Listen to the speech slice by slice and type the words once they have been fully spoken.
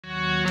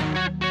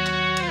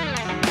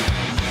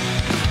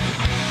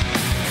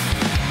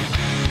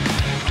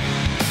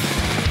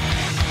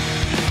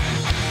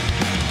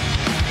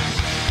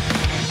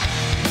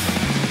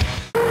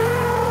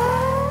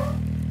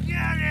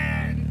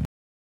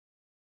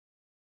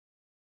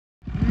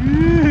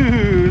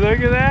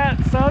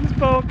that, sun's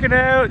poking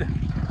out.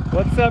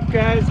 What's up,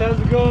 guys? How's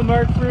it going?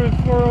 Mark Freeman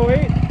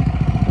 408.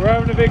 We're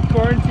having a big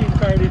quarantine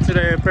party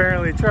today,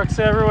 apparently. Trucks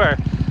everywhere.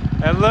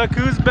 And look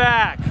who's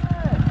back.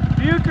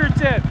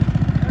 Bukerton.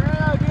 I ran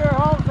out of beer at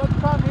home, so let's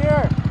come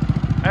here.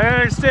 I don't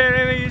understand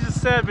anything you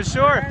just said, but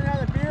sure. I ran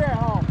out of beer at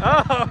home.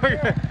 Oh,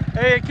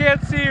 hey, you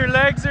can't see your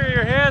legs or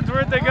your hands.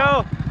 Where'd they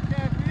go? I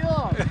can't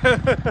feel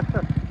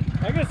them.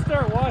 I'm gonna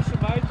start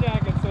washing my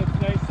jacket so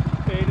it's nice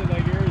and faded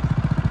like yours. Is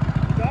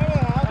that what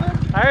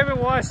happened? I haven't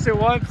washed it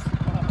once.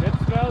 It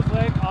smells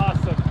like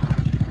awesome.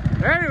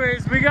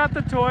 Anyways, we got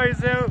the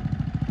toys out.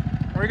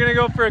 We're gonna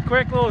go for a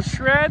quick little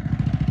shred.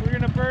 We're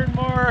gonna burn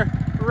more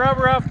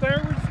rubber off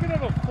there. We're just gonna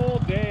have a full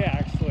day,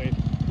 actually.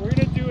 We're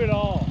gonna do it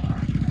all.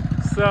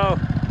 So,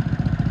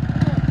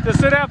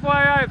 just an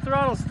FYI,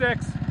 throttle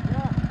sticks.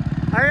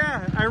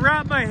 Yeah. I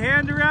wrap my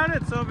hand around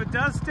it, so if it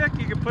does stick,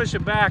 you can push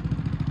it back.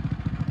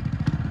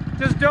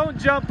 Just don't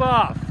jump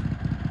off,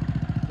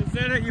 because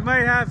then you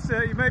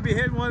might be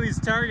hitting one of these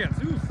targets.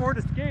 Ooh, Ford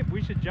Escape,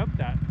 we should jump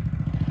that.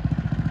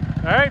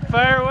 All right,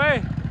 fire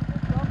away.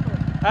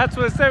 That's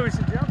what I said, we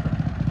should jump it.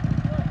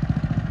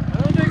 I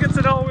don't think it's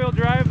an all-wheel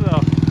drive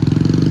though.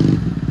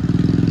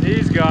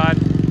 He's gone.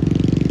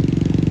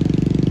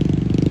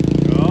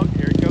 Oh,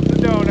 here come the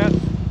donuts.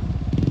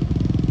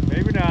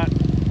 Maybe not.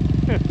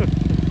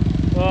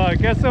 Well,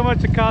 guess how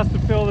much it cost to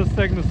fill this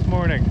thing this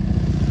morning?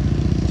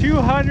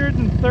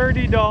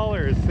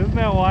 $230. Isn't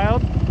that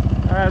wild? All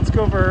right, let's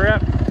go for a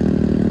rip.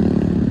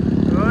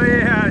 Oh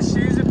yeah,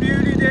 she's a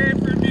beauty day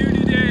for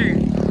beauty day.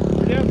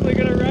 We're definitely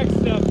gonna wreck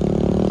stuff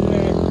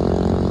today.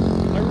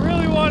 I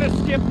really want to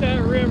skip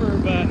that river,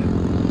 but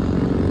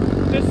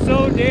it's just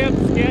so damn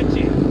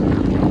sketchy.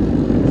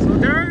 So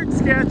darn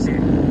sketchy.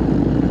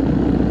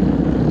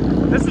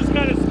 This is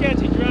kind of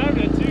sketchy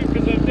driving it too,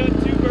 because I've done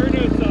 2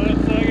 burnouts on it,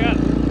 so I got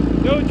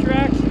no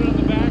traction on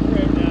the back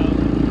right now.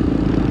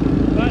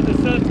 But the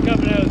sun's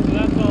coming out, so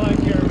that's all I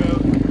care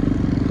about.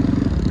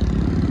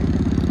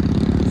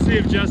 Let's see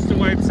if Justin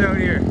wipes out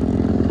here.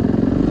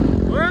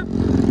 Whoop!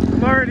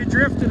 I'm already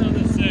drifting on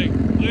this thing.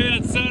 Look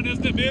at that sun,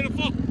 isn't it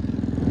beautiful?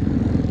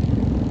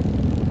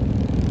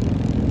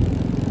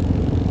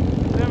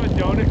 Let's have a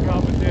donut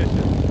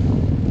competition.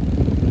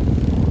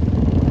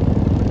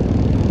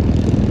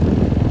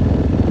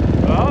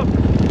 Oh,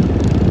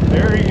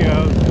 there he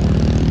goes.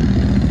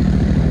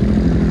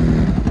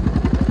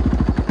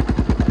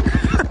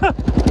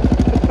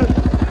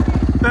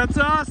 That's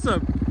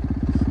awesome.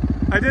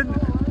 I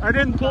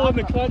didn't pull in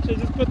the clutch. I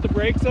just put the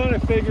brakes on. I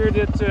figured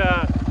it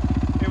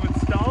would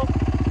stall,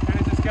 and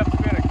it just kept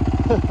spinning.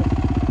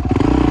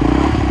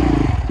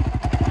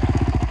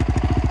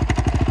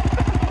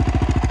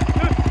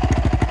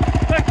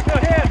 Look, no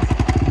hands.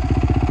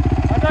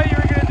 I thought you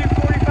were gonna do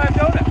 45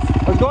 donuts.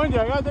 I was going to.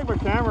 I gotta take my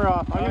camera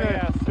off.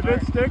 If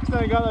it sticks,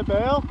 then I gotta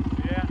bail.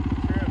 Yeah,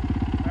 true.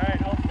 All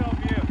right, I'll film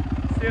you.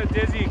 See how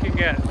dizzy you can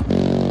get.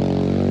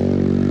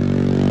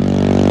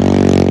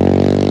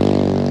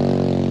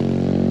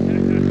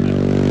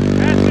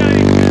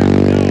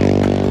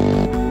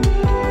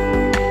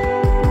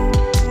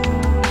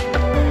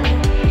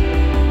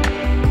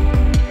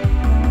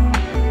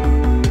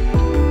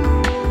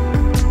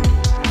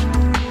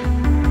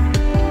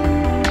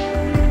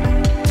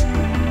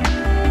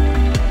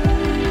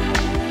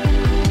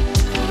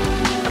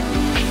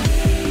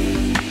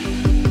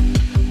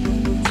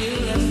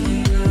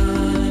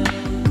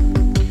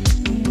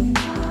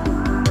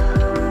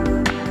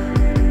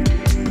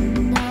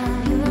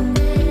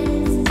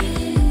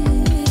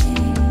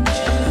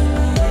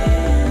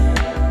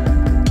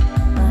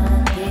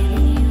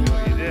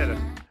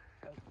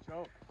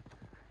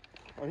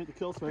 I hate the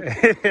kill switch.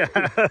 Yeah.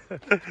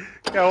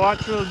 Gotta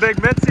watch those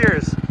big mitts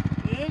ears.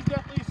 It is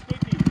definitely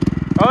sticky.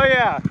 Oh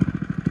yeah.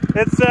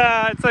 It's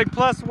like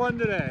 +1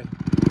 today.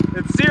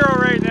 It's 0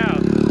 right now.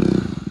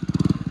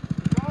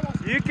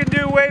 You can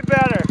do way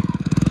better.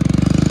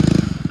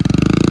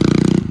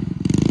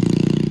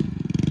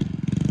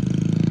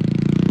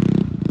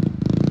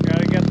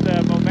 Gotta get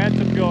the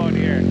momentum going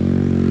here.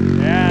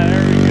 Yeah,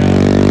 there we go.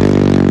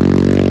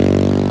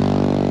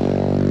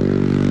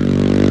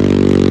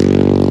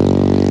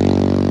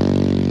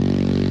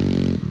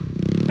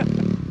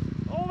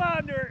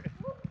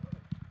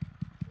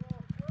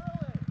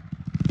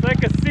 It's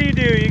like a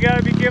Sea-Doo, you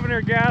gotta be giving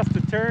her gas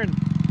to turn.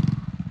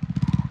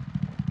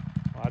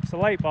 Watch the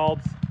light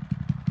bulbs.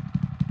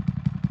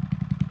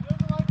 She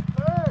doesn't like to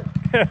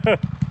turn.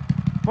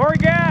 More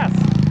gas!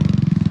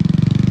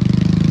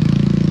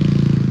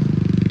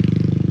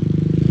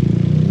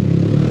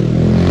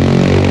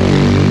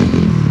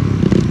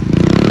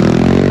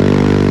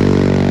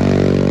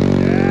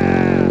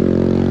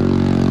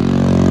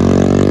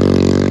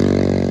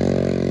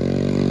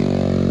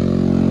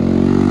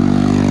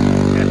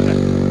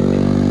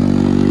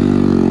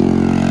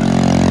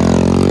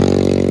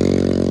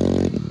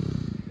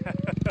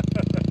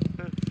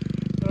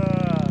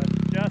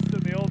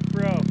 Justin, the old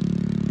pro.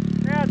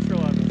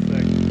 Natural on this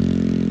thing.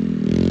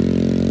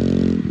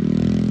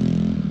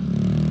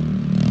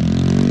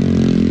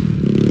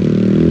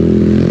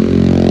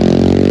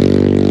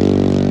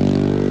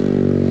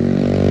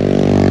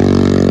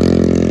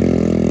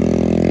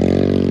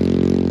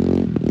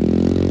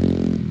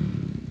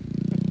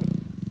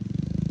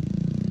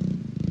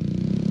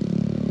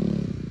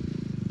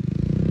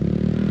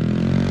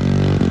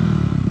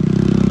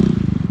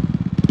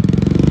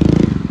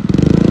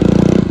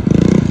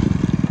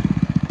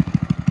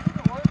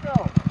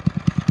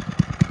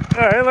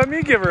 Alright, let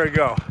me give her a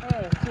go.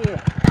 Alright, see ya.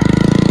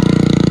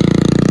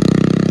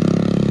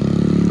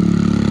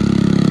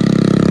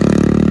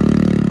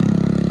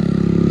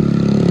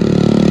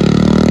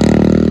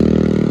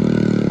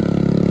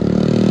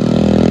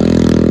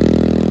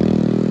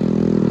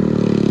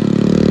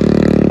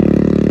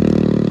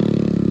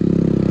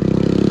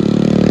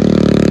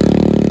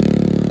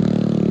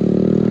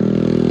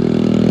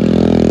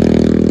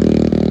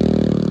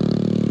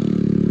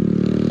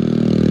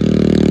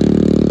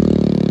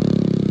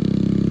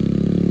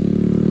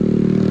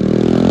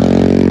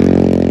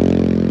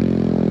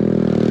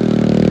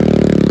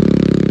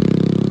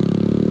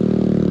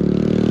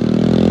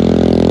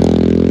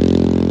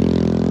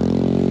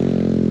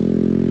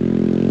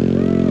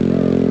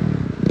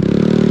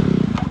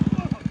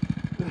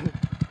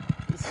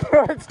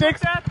 It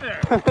sticks out there.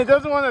 It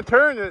doesn't want to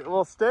turn. It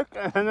will stick,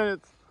 and then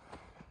it's.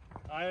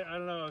 I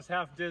don't know. I was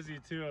half dizzy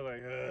too.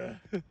 Like,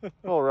 A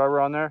little rubber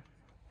on there.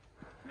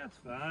 That's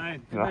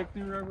fine. Yeah. Make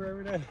new rubber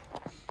every day.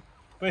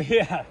 But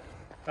yeah,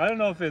 I don't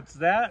know if it's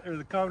that or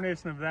the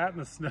combination of that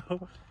and the snow.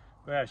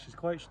 But yeah, she's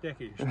quite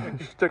sticky.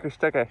 Sticky.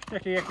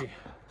 Sticky icky.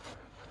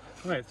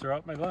 I might throw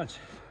out my lunch.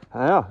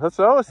 I know. That's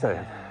what I was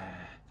saying.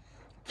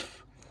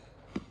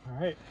 All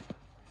right.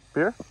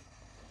 Beer?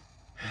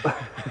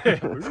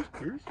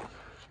 Cheers.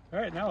 All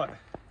right, now what?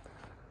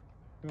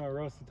 You want to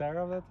roast the tire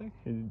off that thing?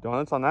 You do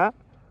donuts on that?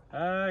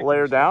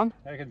 Layer down?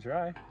 I can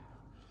try.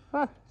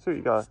 Ah, see what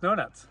you got. Snow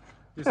nuts.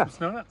 Do Yeah. some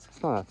snow nuts.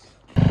 Snow nuts.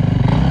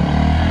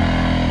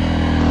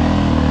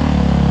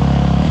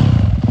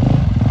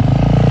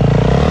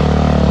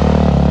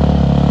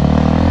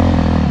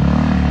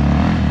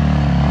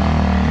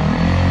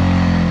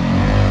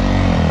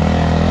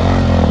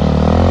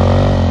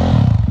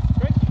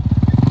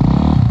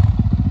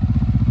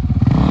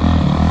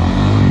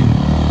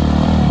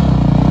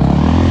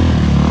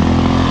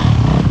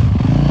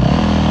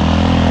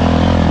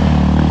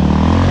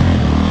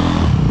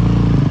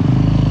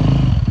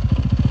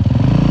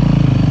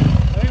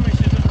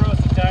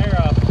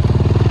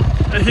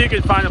 You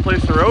could find a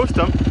place to roast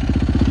them.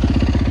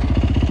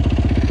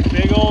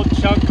 Big old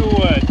chunk of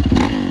wood.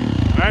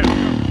 All right.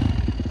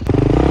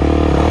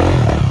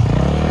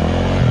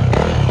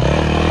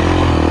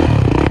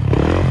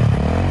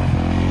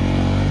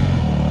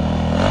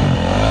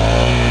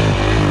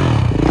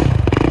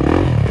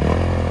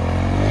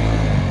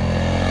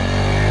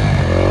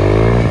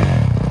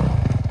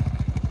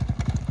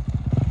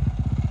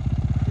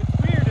 It's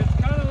weird. It's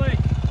kind of like.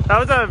 That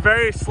was a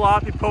very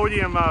sloppy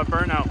podium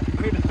burnout.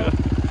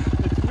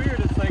 It's weird.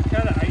 It's like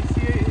kind of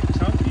icy,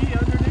 chunky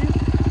underneath.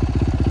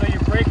 It's like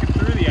you're breaking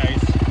through the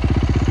ice.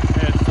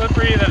 And it's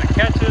slippery, then it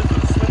catches,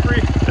 and it's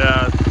slippery.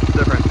 Yeah, it's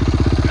different.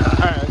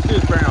 All right, let's do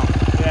this burnout.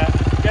 Yeah,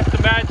 get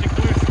the magic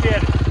blue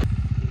skid.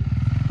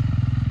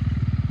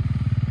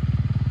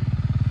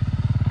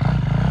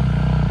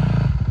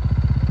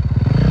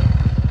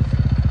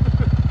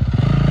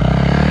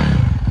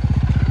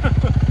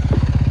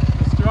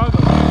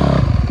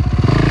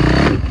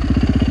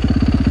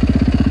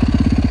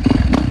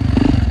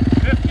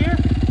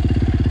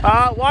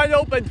 Wide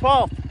open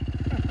 12th.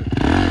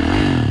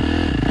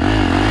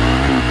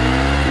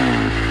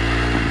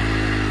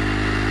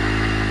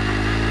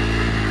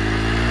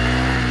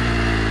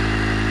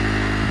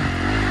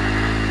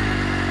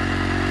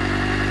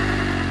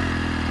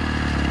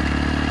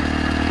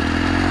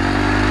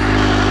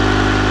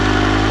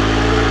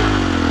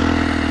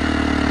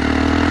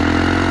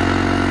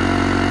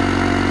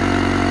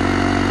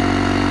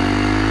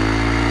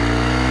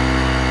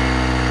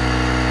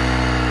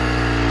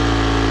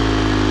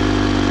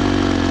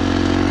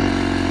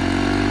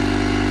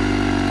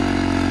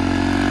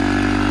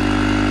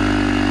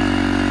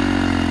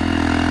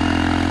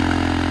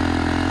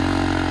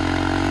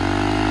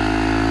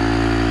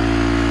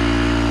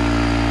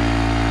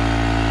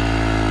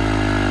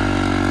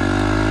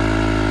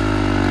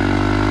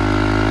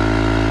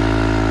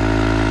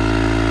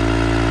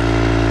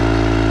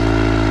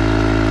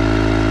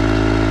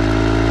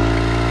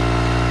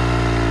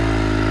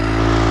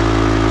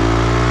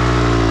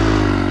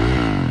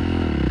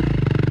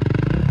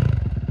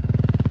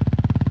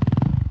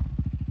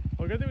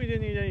 Good thing we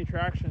didn't need any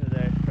traction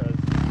today, because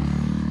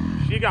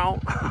she gone.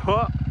 I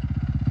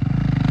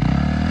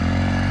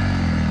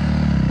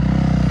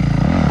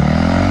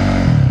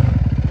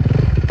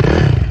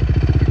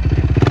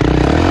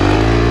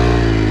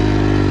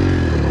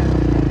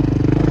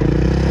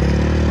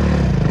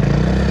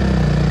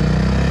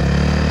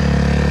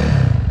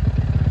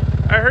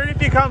heard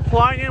if you come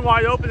flying in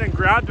wide open and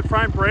grab the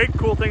front brake,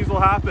 cool things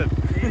will happen.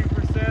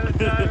 80% of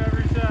the time,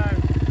 every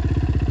time.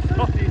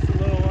 That's a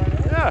decent little one.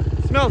 Yeah,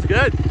 it smells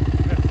good.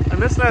 I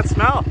miss that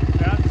smell.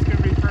 Yeah, it's going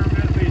to be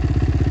permanently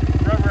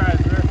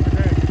rubberized the rest of the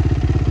day.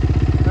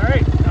 All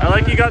right. I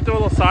like you got the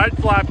little side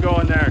flap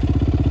going there.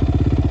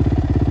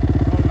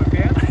 Oh, my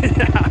pants?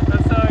 Yeah.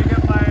 That's how I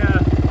get my,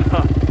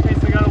 in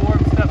case I got to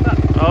warm stuff up.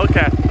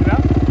 Okay. You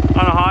know?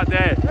 On a hot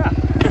day. Yeah.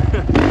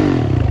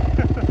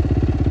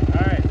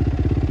 All right.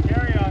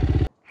 Carry on.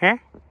 Huh?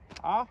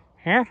 Off.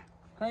 Huh?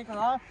 Crank it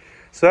off.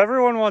 So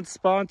everyone wants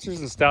sponsors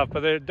and stuff,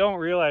 but they don't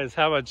realize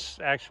how much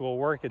actual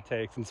work it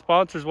takes. And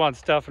sponsors want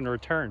stuff in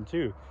return too.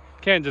 You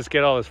can't just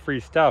get all this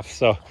free stuff.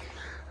 So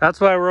that's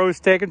why we're always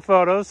taking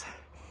photos,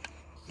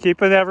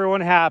 keeping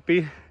everyone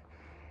happy.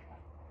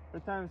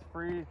 Good time's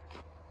free.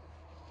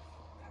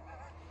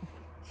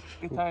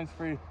 Good time's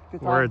free. Good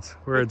time. Words.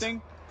 Good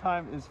thing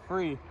time is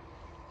free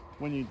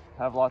when you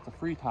have lots of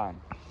free time.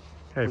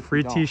 Hey,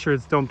 free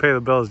t-shirts don't pay the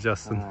bills,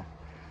 Justin.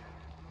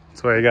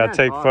 That's why you gotta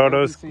take I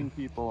photos. haven't seen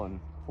people in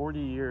 40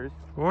 years.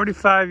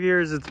 45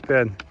 years it's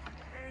been.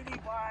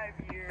 85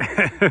 years.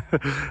 All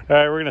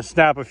right, we're gonna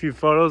snap a few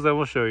photos, then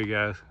we'll show you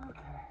guys.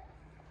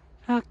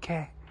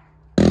 Okay.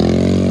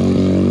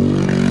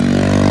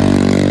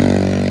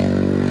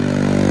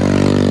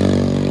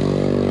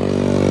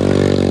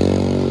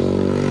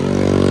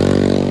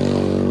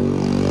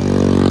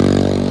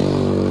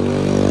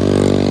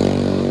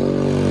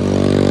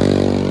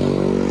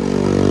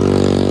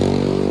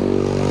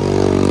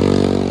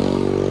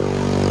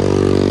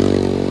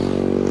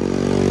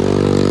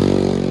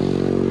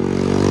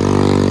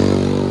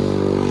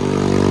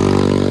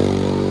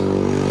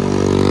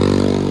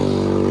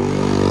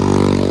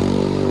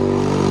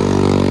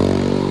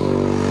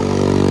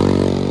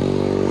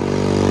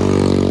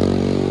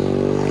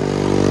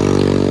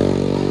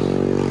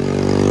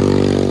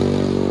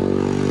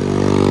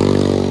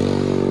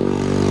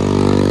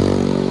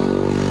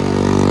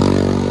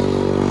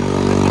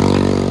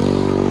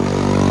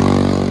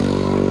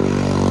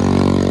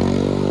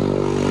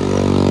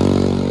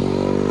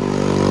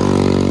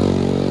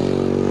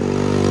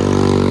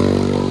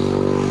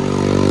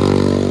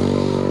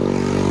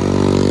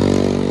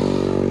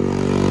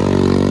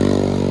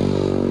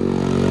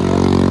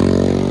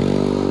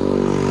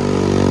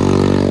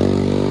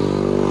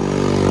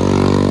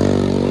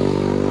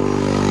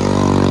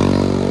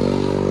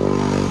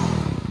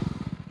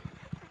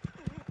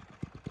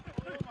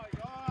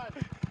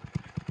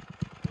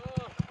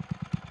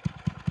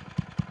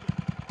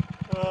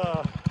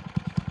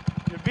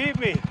 You beat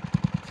me.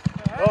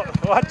 Oh,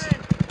 watch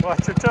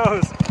your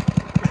toes.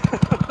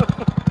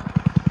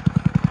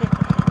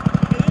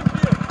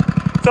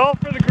 It's all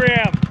for the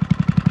gram.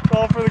 It's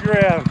all for the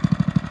gram.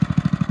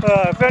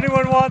 If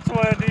anyone wants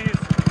one of these,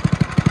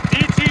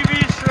 DTV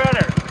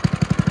Shredder.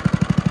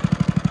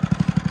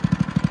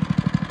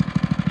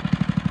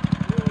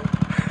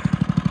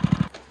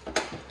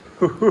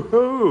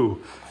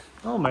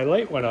 Oh, my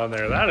light went on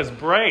there. That is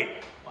bright.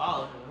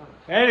 Wow.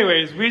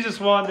 Anyways, we just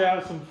wanted to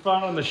have some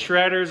fun on the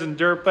shredders and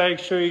dirt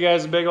bikes, show you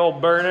guys a big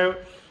old burnout.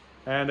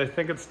 And I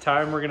think it's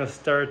time we're gonna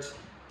start,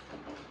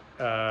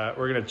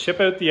 we're gonna chip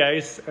out the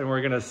ice and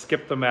we're gonna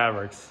skip the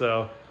Mavericks.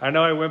 So I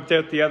know I wimped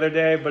out the other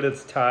day, but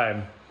it's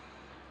time.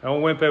 I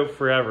won't wimp out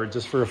forever,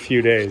 just for a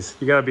few days.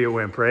 You gotta be a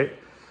wimp, right?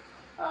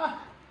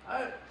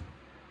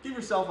 Give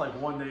yourself like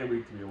 1 day a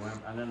week to be a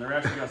wimp, and then the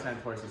rest you gotta stand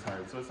twice as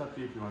hard. So it's up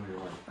to you if you want to be a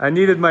wimp. I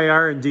needed my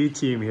R&D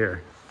team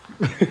here.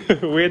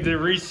 We had to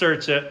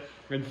research it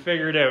and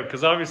figure it out,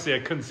 because obviously I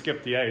couldn't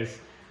skip the ice.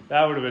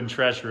 That would have been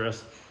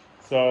treacherous.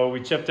 So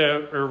we chipped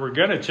out, or we're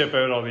gonna chip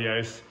out all the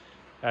ice,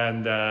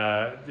 and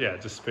yeah,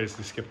 just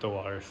basically skip the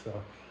water. So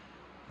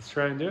let's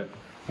try and do it.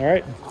 All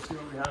right. Let's see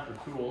what we have for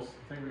tools.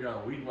 I think we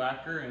got a weed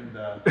whacker and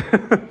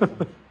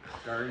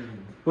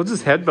garden. We'll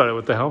just headbutt it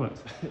with the helmet.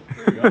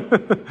 There you go.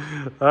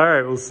 All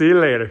right, we'll see you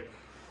later.